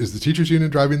 Is the teachers union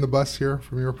driving the bus here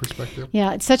from your perspective?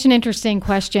 Yeah, it's such an interesting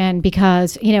question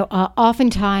because,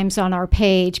 oftentimes on our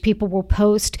page, people will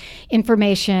post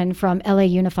information from LA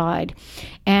Unified.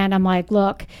 And I'm like,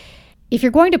 look, if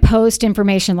you're going to post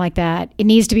information like that, it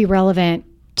needs to be relevant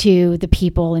to the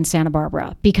people in Santa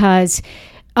Barbara, because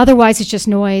otherwise it's just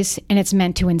noise and it's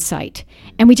meant to incite.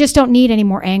 And we just don't need any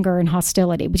more anger and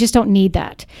hostility. We just don't need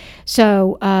that.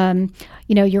 So,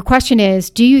 your question is,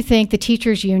 do you think the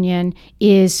teachers union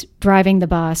is driving the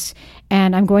bus?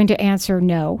 And I'm going to answer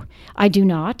no, I do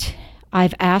not.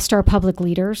 I've asked our public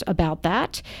leaders about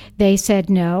that. They said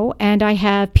no, and I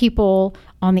have people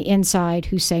on the inside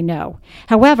who say no.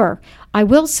 However, I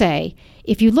will say,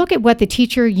 if you look at what the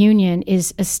teacher union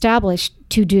is established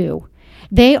to do,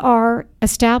 they are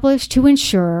established to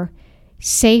ensure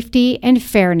safety and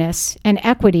fairness and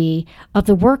equity of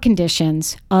the work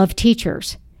conditions of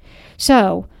teachers.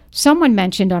 So, someone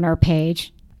mentioned on our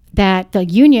page that the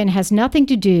union has nothing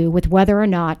to do with whether or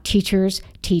not teachers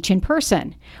teach in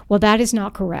person. Well, that is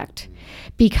not correct,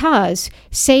 because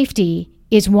safety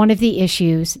is one of the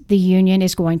issues the union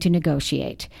is going to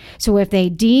negotiate. So if they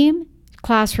deem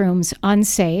classrooms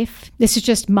unsafe, this is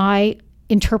just my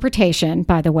interpretation,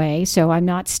 by the way, so I'm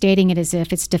not stating it as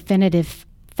if it's definitive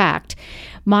fact.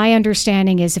 My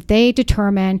understanding is if they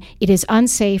determine it is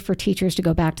unsafe for teachers to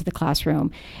go back to the classroom,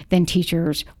 then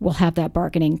teachers will have that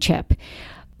bargaining chip.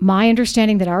 My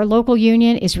understanding that our local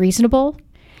union is reasonable,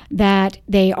 that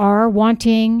they are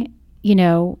wanting,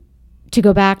 to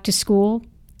go back to school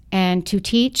and to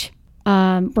teach.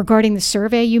 Regarding the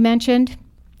survey you mentioned,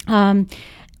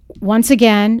 once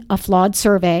again, a flawed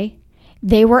survey.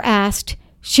 They were asked,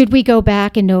 should we go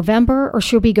back in November or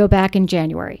should we go back in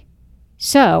January?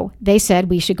 So they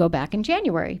said we should go back in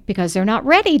January because they're not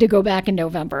ready to go back in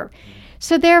November.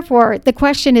 So therefore, the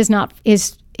question is not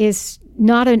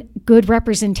a good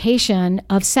representation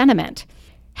of sentiment.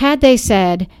 Had they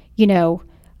said,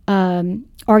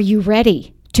 are you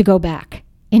ready to go back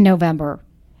in November?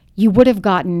 You would have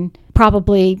gotten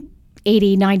probably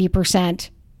 80,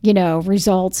 90%,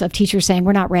 results of teachers saying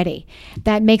we're not ready.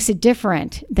 That makes it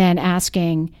different than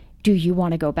asking, do you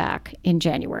want to go back in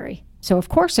January? So of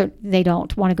course they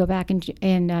don't want to go back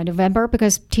in November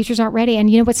because teachers aren't ready.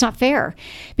 And what's not fair?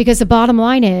 Because the bottom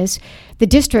line is the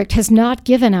district has not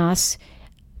given us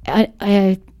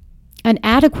an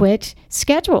adequate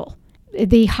schedule.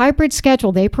 The hybrid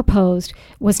schedule they proposed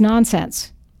was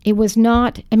nonsense. It was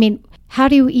not, how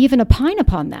do you even opine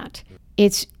upon that?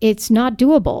 It's not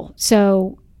doable.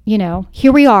 So,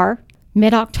 here we are,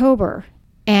 mid-October,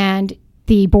 and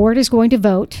the board is going to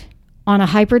vote on a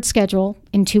hybrid schedule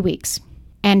in 2 weeks.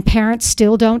 And parents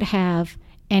still don't have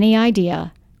any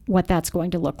idea what that's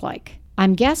going to look like.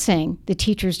 I'm guessing the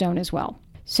teachers don't as well.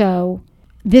 So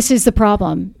this is the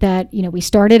problem that, we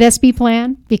started SB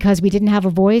Plan because we didn't have a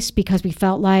voice, because we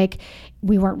felt like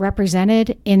we weren't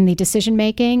represented in the decision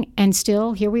making. And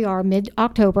still, here we are,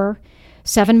 mid-October,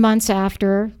 7 months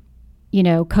after,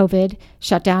 COVID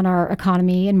shut down our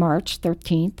economy in March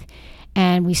 13th,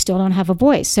 and we still don't have a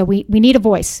voice. So we need a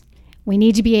voice. We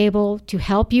need to be able to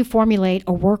help you formulate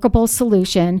a workable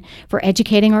solution for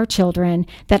educating our children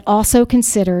that also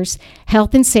considers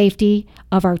health and safety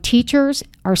of our teachers,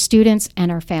 our students,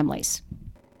 and our families.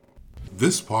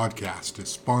 This podcast is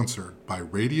sponsored by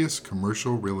Radius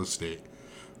Commercial Real Estate.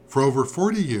 For over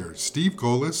 40 years, Steve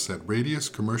Golis at Radius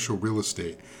Commercial Real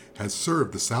Estate has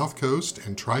served the South Coast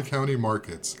and Tri-County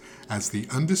markets as the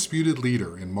undisputed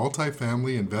leader in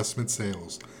multifamily investment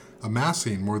sales,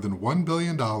 amassing more than $1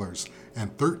 billion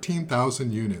and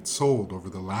 13,000 units sold over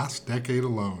the last decade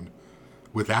alone.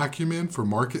 With acumen for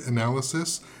market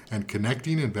analysis and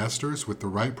connecting investors with the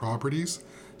right properties,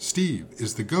 Steve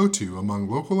is the go-to among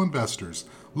local investors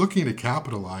looking to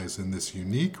capitalize in this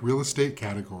unique real estate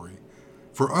category.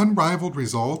 For unrivaled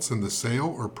results in the sale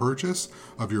or purchase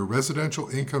of your residential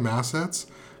income assets,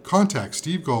 contact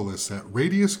Steve Golis at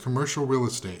Radius Commercial Real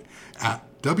Estate at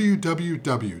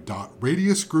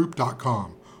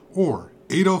www.radiusgroup.com or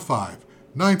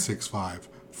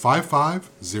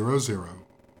 805-965-5500.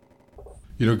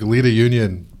 You know, Goleta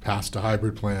Union passed a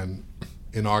hybrid plan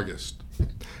in August,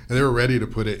 and they were ready to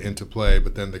put it into play,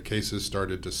 but then the cases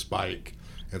started to spike,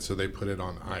 and so they put it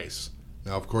on ice.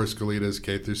 Now, of course, Goleta is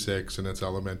K through 6, and it's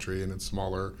elementary, and it's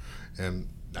smaller, and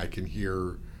I can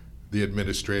hear the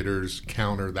administrators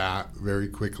counter that very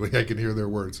quickly. I can hear their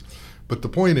words. But the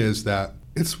point is that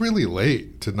it's really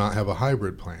late to not have a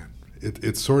hybrid plan.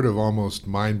 It's sort of almost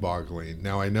mind-boggling.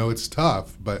 Now, I know it's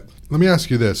tough, but let me ask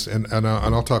you this, and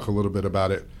I'll talk a little bit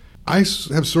about it. I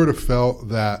have sort of felt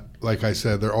that, like I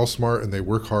said, they're all smart and they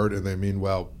work hard and they mean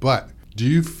well, but do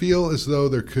you feel as though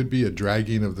there could be a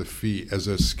dragging of the feet? As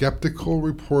a skeptical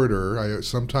reporter, I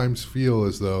sometimes feel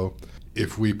as though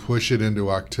if we push it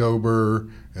into October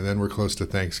and then we're close to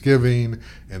Thanksgiving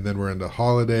and then we're into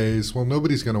holidays, well,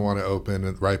 nobody's going to want to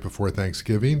open right before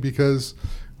Thanksgiving because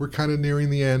we're kind of nearing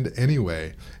the end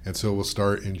anyway. And so we'll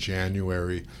start in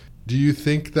January. Do you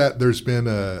think that there's been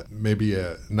maybe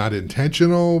a not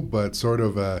intentional, but sort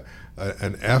of an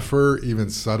effort, even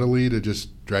subtly, to just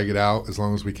drag it out as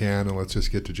long as we can and let's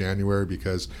just get to January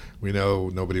because we know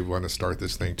nobody would want to start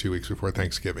this thing 2 weeks before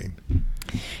Thanksgiving?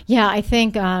 Yeah, I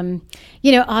think,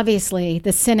 obviously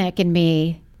the cynic in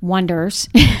me wonders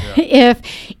if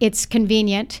it's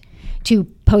convenient to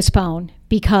postpone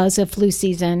because of flu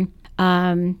season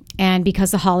and because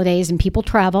the holidays and people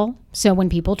travel. So when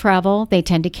people travel, they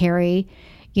tend to carry,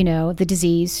 the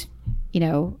disease,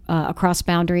 across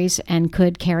boundaries and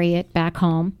could carry it back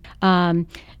home.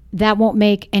 That won't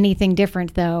make anything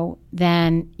different, though,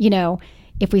 than,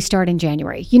 if we start in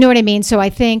January. You know what I mean? So I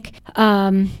think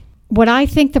what I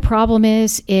think the problem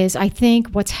is I think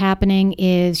what's happening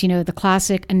is, the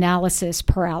classic analysis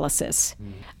paralysis.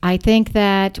 I think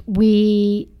that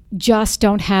we just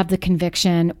don't have the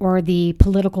conviction or the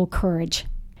political courage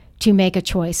to make a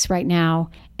choice right now.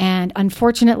 And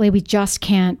unfortunately, we just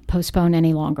can't postpone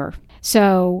any longer.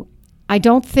 So I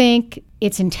don't think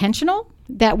it's intentional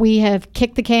that we have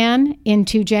kicked the can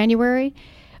into January,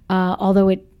 although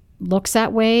it looks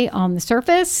that way on the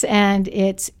surface. And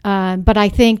but I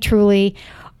think truly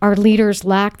our leaders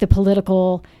lack the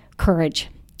political courage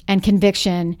and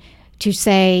conviction to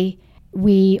say,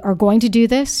 we are going to do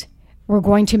this. We're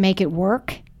going to make it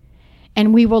work.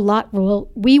 And we will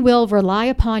rely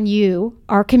upon you,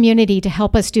 our community, to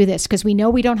help us do this because we know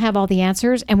we don't have all the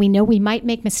answers and we know we might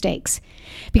make mistakes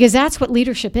because that's what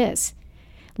leadership is.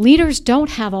 Leaders don't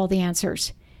have all the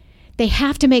answers. They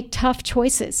have to make tough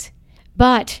choices.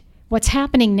 But what's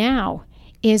happening now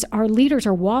is our leaders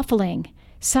are waffling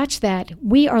such that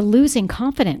we are losing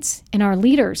confidence in our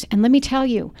leaders. And let me tell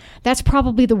you, that's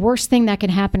probably the worst thing that can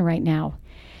happen right now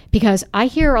because I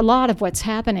hear a lot of what's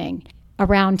happening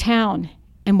around town.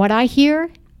 And what I hear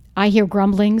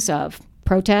grumblings of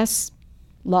protests,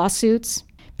 lawsuits.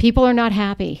 People are not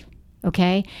happy,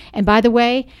 okay? And by the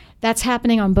way, that's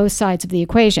happening on both sides of the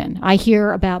equation. I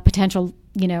hear about potential,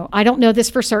 I don't know this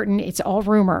for certain. It's all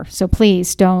rumor. So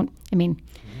please don't,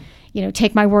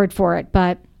 take my word for it.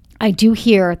 But I do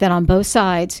hear that on both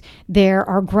sides, there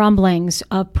are grumblings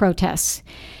of protests.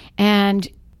 And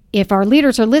if our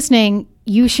leaders are listening,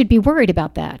 you should be worried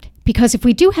about that. Because if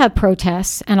we do have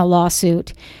protests and a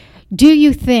lawsuit, do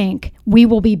you think we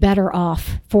will be better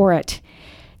off for it?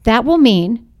 That will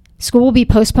mean school will be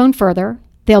postponed further.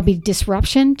 There'll be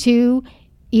disruption to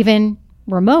even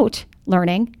remote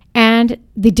learning, and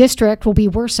the district will be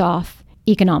worse off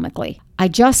economically. I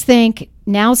just think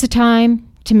now's the time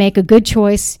to make a good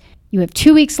choice. You have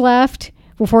 2 weeks left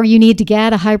before you need to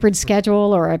get a hybrid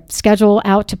schedule or a schedule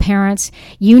out to parents.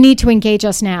 You need to engage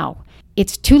us now.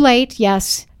 It's too late,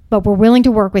 yes, but we're willing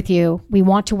to work with you. We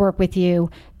want to work with you.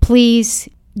 Please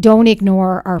don't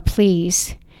ignore our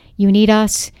pleas. You need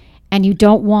us, and you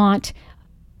don't want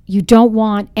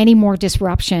any more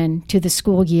disruption to the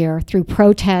school year through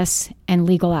protests and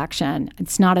legal action.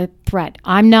 It's not a threat.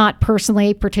 I'm not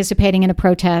personally participating in a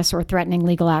protest or threatening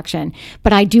legal action,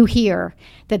 but I do hear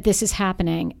that this is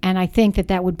happening, and I think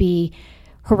that would be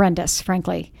horrendous,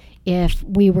 frankly, if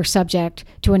we were subject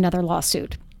to another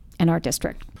lawsuit in our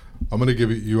district. I'm going to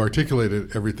give you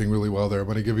articulated everything really well there. I'm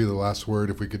going to give you the last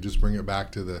word. If we could just bring it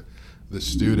back to the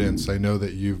students. I know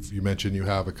that you mentioned you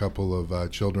have a couple of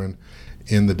children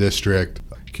in the district.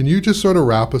 Can you just sort of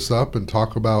wrap us up and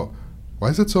talk about Why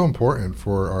is it so important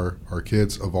for our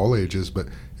kids of all ages, but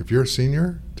if you're a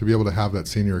senior, to be able to have that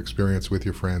senior experience with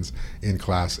your friends in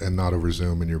class and not over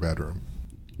Zoom in your bedroom?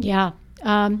 Yeah,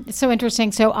 it's so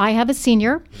interesting. So I have a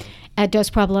senior at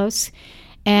Dos Pueblos,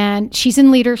 and she's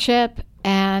in leadership,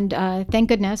 and thank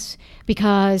goodness,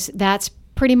 because that's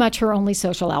pretty much her only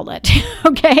social outlet.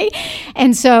 Okay.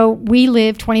 And so we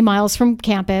live 20 miles from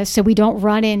campus, so we don't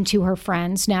run into her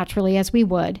friends naturally as we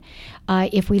would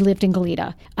if we lived in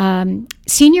Goleta.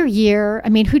 Senior year, I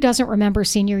mean, who doesn't remember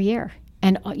senior year?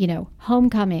 And,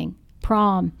 homecoming,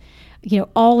 prom,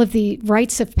 all of the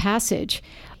rites of passage.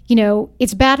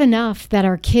 It's bad enough that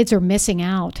our kids are missing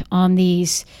out on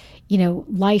these,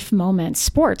 life moments.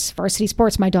 Sports, varsity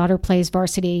sports. My daughter plays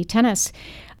varsity tennis.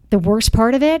 The worst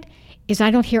part of it is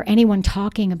I don't hear anyone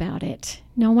talking about it.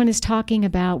 No one is talking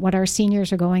about what our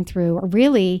seniors are going through, or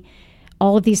really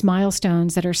all of these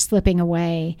milestones that are slipping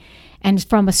away. And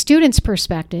from a student's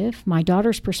perspective, my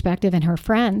daughter's perspective and her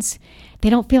friends, they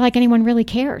don't feel like anyone really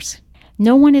cares.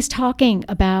 No one is talking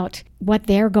about what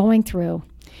they're going through.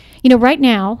 Right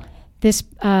now, this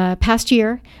past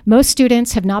year, most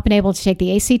students have not been able to take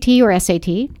the ACT or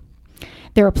SAT.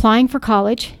 They're applying for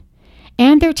college,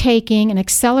 and they're taking an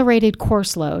accelerated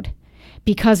course load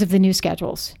because of the new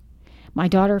schedules. My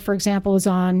daughter, for example, is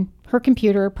on her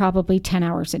computer probably 10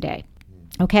 hours a day.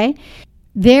 Okay?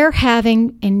 They're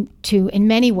having to, in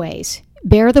many ways,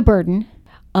 bear the burden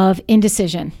of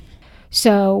indecision.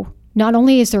 So not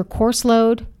only is their course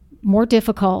load more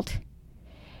difficult,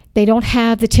 they don't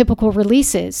have the typical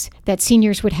releases that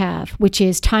seniors would have, which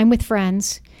is time with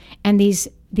friends and these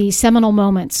seminal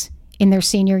moments in their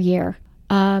senior year.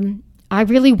 I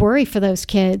really worry for those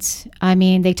kids. I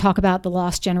mean, they talk about the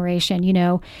lost generation,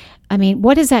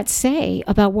 what does that say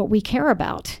about what we care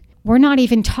about? We're not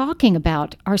even talking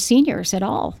about our seniors at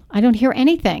all. I don't hear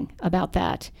anything about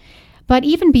that. But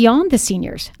even beyond the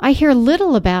seniors, I hear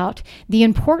little about the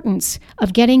importance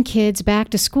of getting kids back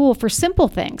to school for simple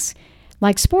things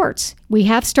like sports. We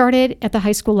have started at the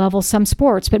high school level some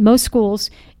sports, but most schools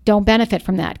don't benefit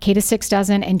from that. K-6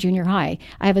 doesn't, and junior high.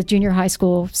 I have a junior high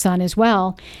school son as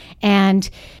well, and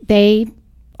they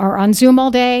are on Zoom all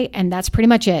day, and that's pretty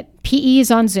much it. PE is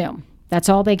on Zoom. That's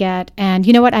all they get. And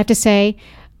you know what I have to say?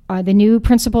 The new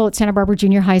principal at Santa Barbara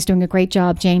Junior High is doing a great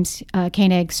job, James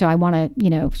Koenig, so I want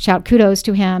to, shout kudos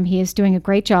to him. He is doing a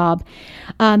great job.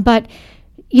 But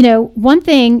one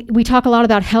thing, we talk a lot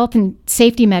about health and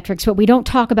safety metrics, but we don't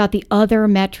talk about the other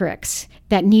metrics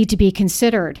that need to be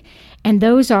considered. And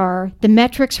those are the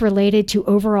metrics related to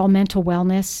overall mental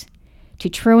wellness, to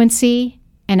truancy,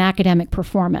 and academic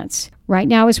performance. Right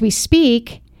now, as we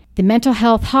speak, the mental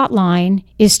health hotline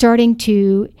is starting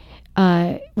to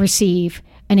receive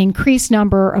an increased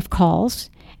number of calls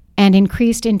and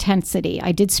increased intensity.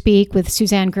 I did speak with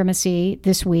Suzanne Grimacy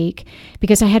this week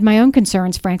because I had my own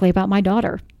concerns, frankly, about my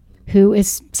daughter, who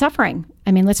is suffering.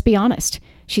 I mean, let's be honest.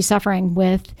 She's suffering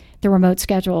with the remote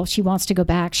schedule. She wants to go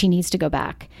back. She needs to go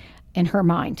back in her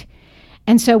mind.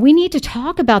 And so we need to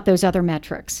talk about those other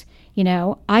metrics.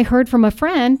 I heard from a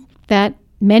friend that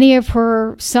many of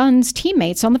her son's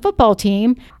teammates on the football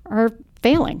team are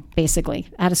failing, basically,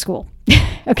 out of school.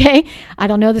 Okay? I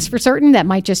don't know this for certain. That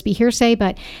might just be hearsay,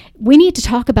 but we need to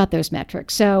talk about those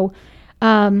metrics. So,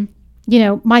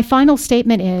 my final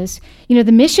statement is, the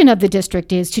mission of the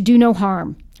district is to do no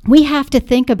harm. We have to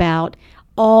think about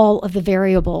all of the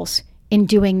variables in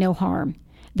doing no harm.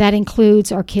 That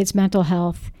includes our kids' mental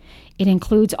health. It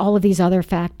includes all of these other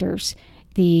factors,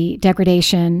 the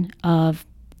degradation of,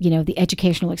 the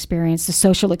educational experience, the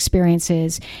social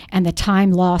experiences, and the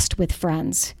time lost with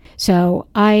friends. So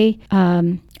I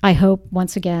hope,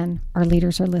 once again, our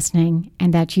leaders are listening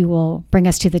and that you will bring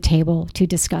us to the table to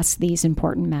discuss these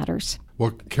important matters.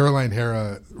 Well, Caroline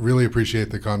Hara, really appreciate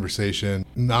the conversation.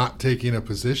 Not taking a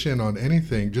position on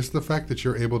anything, just the fact that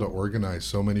you're able to organize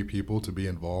so many people to be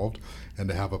involved and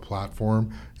to have a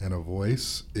platform and a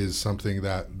voice is something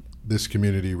that this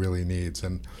community really needs.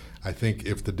 And I think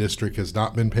if the district has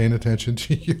not been paying attention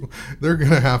to you, they're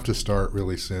going to have to start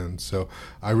really soon. So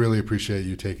I really appreciate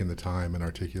you taking the time and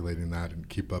articulating that, and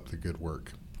keep up the good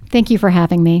work. Thank you for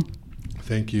having me.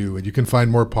 Thank you. And you can find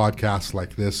more podcasts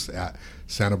like this at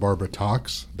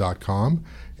santabarbaratalks.com,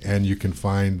 and you can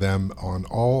find them on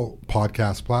all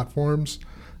podcast platforms,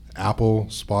 Apple,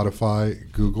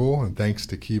 Spotify, Google, and thanks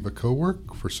to Kiva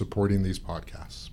Cowork for supporting these podcasts.